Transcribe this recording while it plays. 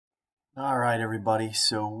All right, everybody.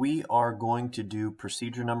 So we are going to do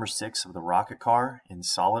procedure number 6 of the rocket car in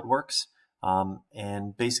Solidworks.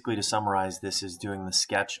 And basically to summarize, this is doing the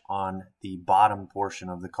sketch on the bottom portion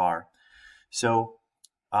of the car. So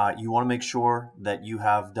you want to make sure that you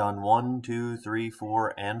have done 1, 2, 3,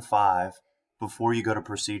 4, and 5 before you go to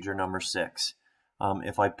procedure number 6.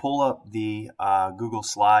 If I pull up the Google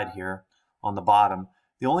slide here on the bottom,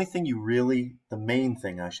 the main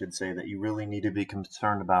thing I should say that you really need to be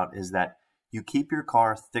concerned about is that you keep your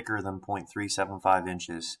car thicker than 0.375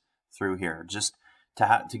 inches through here, just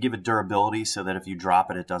to give it durability so that if you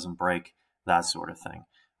drop it, it doesn't break, that sort of thing.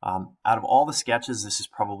 Out of all the sketches, this is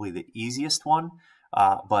probably the easiest one,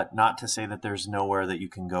 but not to say that there's nowhere that you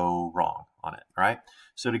can go wrong on it, all right?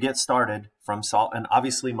 So to get started and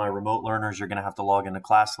obviously my remote learners, you're gonna have to log into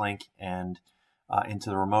ClassLink and into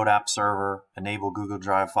the remote app server, enable Google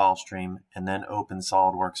Drive file stream, and then open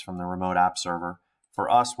SolidWorks from the remote app server.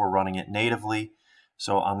 For us, we're running it natively,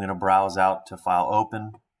 so I'm going to browse out to File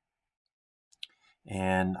Open,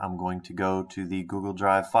 and I'm going to go to the Google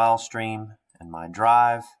Drive file stream and my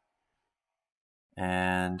drive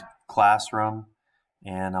and Classroom,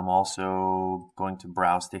 and I'm also going to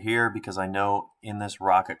browse to here because I know in this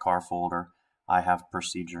rocket car folder I have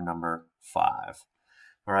procedure number 5.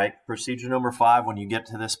 All right, procedure number 5, when you get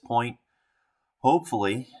to this point,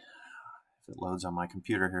 hopefully, if it loads on my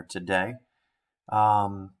computer here today,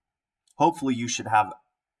 hopefully you should have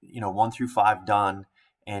 1 through 5 done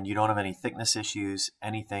and you don't have any thickness issues,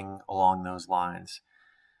 anything along those lines.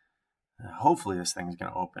 Hopefully this thing's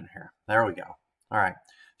going to open here. There we go. All right,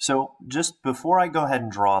 so just before I go ahead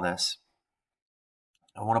and draw this,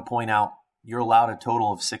 I want to point out you're allowed a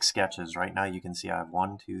total of 6 sketches. Right now you can see I have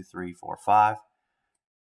 1, 2, 3, 4, 5.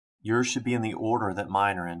 Yours should be in the order that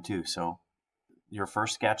mine are in too. So your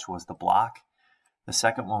first sketch was the block. The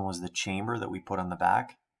second one was the chamber that we put on the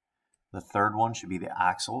back. The third one should be the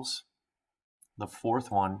axles. The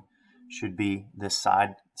fourth one should be this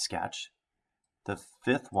side sketch. The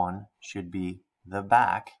fifth one should be the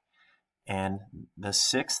back. And the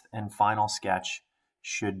sixth and final sketch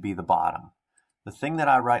should be the bottom. The thing that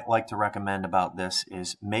I like to recommend about this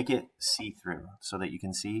is make it see-through so that you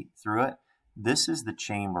can see through it. This is the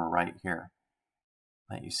chamber right here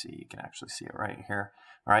that you see. You can actually see it right here.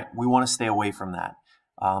 All right, we want to stay away from that.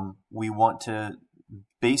 We want to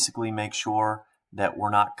basically make sure that we're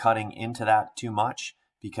not cutting into that too much,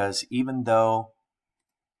 because even though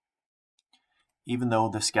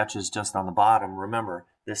the sketch is just on the bottom, remember,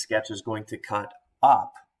 this sketch is going to cut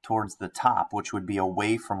up towards the top, which would be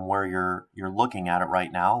away from where you're looking at it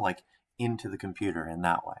right now, like into the computer in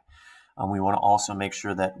that way. We want to also make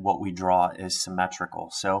sure that what we draw is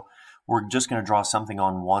symmetrical. So we're just going to draw something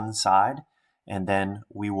on one side, and then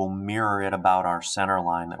we will mirror it about our center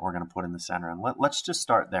line that we're going to put in the center. And let's just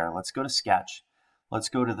start there. Let's go to Sketch. Let's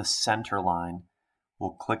go to the center line.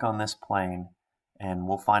 We'll click on this plane, and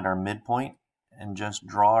we'll find our midpoint and just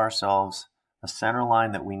draw ourselves a center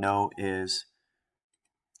line that we know is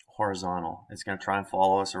horizontal. It's going to try and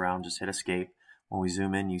follow us around. Just hit Escape. When we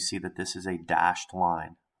zoom in, you see that this is a dashed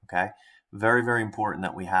line. Okay, very, very important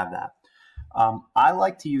that we have that. I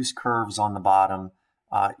like to use curves on the bottom.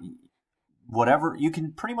 Whatever, you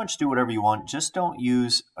can pretty much do whatever you want. Just don't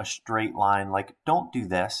use a straight line. Like, don't do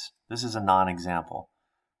this. This is a non-example.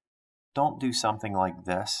 Don't do something like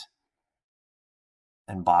this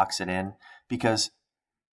and box it in, because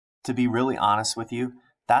to be really honest with you,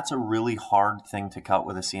 that's a really hard thing to cut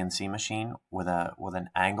with a CNC machine with an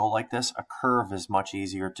angle like this. A curve is much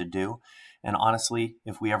easier to do. And honestly,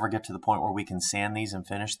 if we ever get to the point where we can sand these and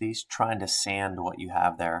finish these, trying to sand what you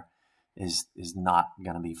have there is not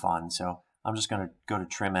going to be fun. So I'm just going to go to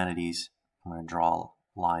Trim Entities. I'm going to draw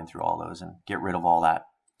a line through all those and get rid of all that.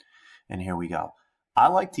 And here we go. I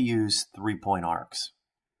like to use 3-point arcs.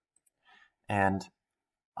 And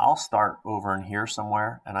I'll start over in here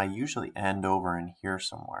somewhere, and I usually end over in here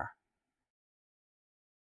somewhere.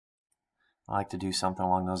 I like to do something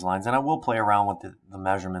along those lines, and I will play around with the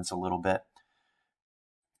measurements a little bit.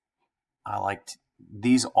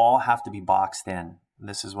 These all have to be boxed in.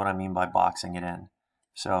 This is what I mean by boxing it in.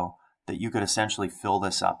 So that you could essentially fill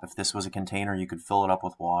this up. If this was a container, you could fill it up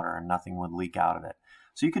with water and nothing would leak out of it.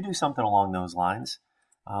 So you could do something along those lines.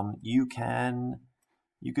 You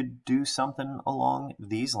could do something along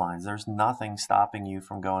these lines. There's nothing stopping you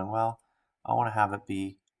from going, well, I want to have it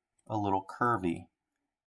be a little curvy,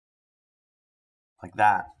 like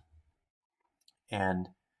that. And,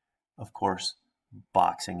 of course,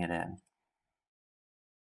 boxing it in.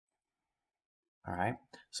 All right,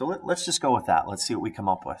 so let's just go with that. Let's see what we come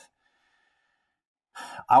up with.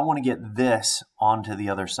 I want to get this onto the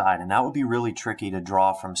other side, and that would be really tricky to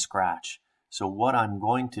draw from scratch. So what I'm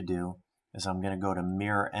going to do is I'm going to go to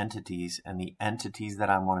mirror entities, and the entities that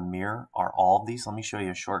I want to mirror are all of these. Let me show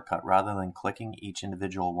you a shortcut. Rather than clicking each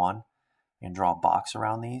individual one, and draw a box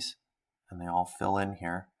around these, and they all fill in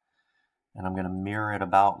here. And I'm going to mirror it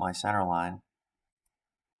about my center line.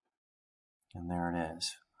 And there it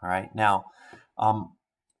is. All right. Now,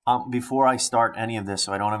 before I start any of this,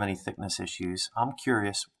 so I don't have any thickness issues, I'm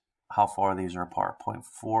curious how far these are apart.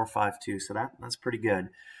 0.452. So that's pretty good.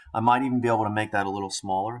 I might even be able to make that a little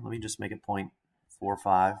smaller. Let me just make it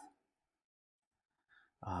 0.45.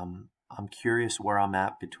 I'm curious where I'm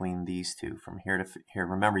at between these two from here to here.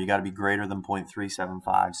 Remember, you got to be greater than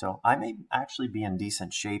 0.375. So I may actually be in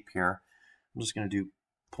decent shape here. I'm just going to do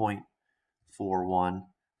 0.41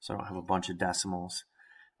 so I don't have a bunch of decimals.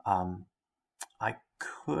 I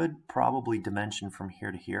could probably dimension from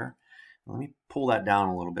here to here. Let me pull that down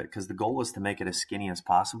a little bit because the goal is to make it as skinny as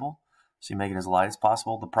possible. So you make it as light as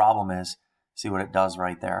possible. The problem is, see what it does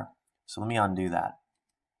right there. So let me undo that.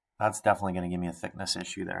 That's definitely going to give me a thickness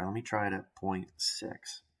issue there. Let me try it at 0.6.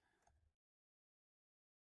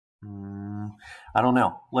 I don't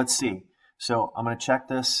know. Let's see. So I'm going to check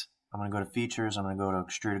this. I'm going to go to features. I'm going to go to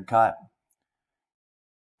extruded cut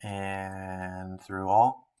and through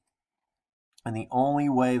all. And the only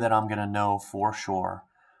way that I'm going to know for sure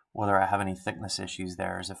whether I have any thickness issues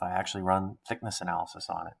there is if I actually run thickness analysis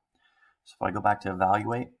on it. So if I go back to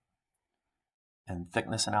evaluate and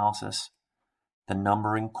thickness analysis, the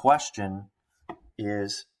number in question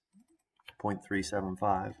is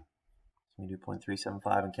 0.375. So we do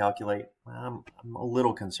 0.375 and calculate. I'm a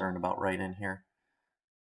little concerned about right in here.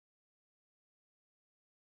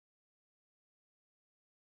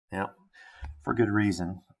 Yep, for good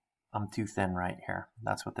reason. I'm too thin right here.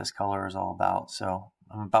 That's what this color is all about. So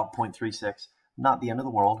I'm about 0.36. Not the end of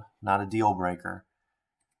the world, not a deal breaker,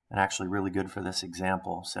 and actually really good for this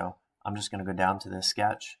example. So I'm just going to go down to this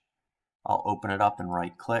sketch. I'll open it up and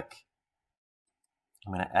right click.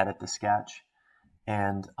 I'm going to edit the sketch.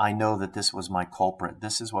 And I know that this was my culprit.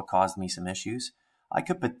 This is what caused me some issues. I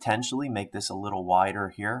could potentially make this a little wider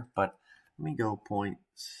here, but let me go 0.67.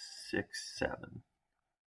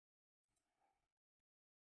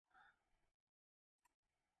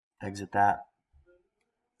 Exit that.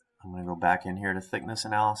 I'm going to go back in here to thickness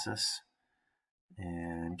analysis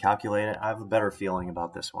and calculate it. I have a better feeling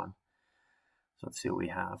about this one. So let's see what we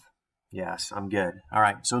have. Yes, I'm good. All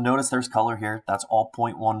right, so notice there's color here. That's all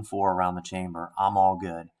 0.14 around the chamber. I'm all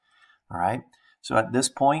good. All right, so at this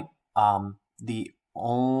point, the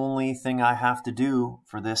only thing I have to do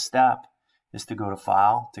for this step is to go to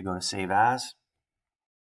File, to go to Save As.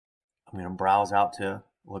 I'm going to browse out to,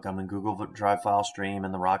 look, I'm in Google Drive file stream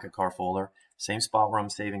in the Rocket Car folder. Same spot where I'm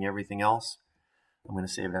saving everything else. I'm going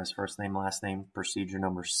to save it as first name, last name, procedure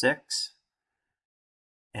number 6.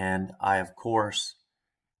 And I, of course,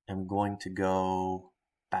 am going to go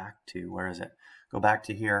back to, where is it? Go back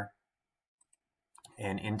to here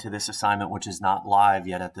and into this assignment, which is not live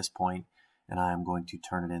yet at this point, and I am going to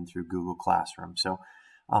turn it in through Google Classroom. So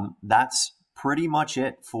that's pretty much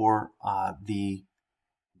it for the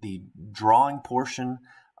drawing portion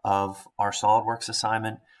of our SolidWorks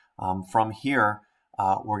assignment. From here,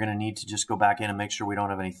 we're going to need to just go back in and make sure we don't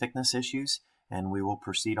have any thickness issues, and we will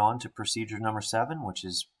proceed on to procedure number 7, which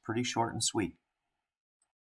is pretty short and sweet.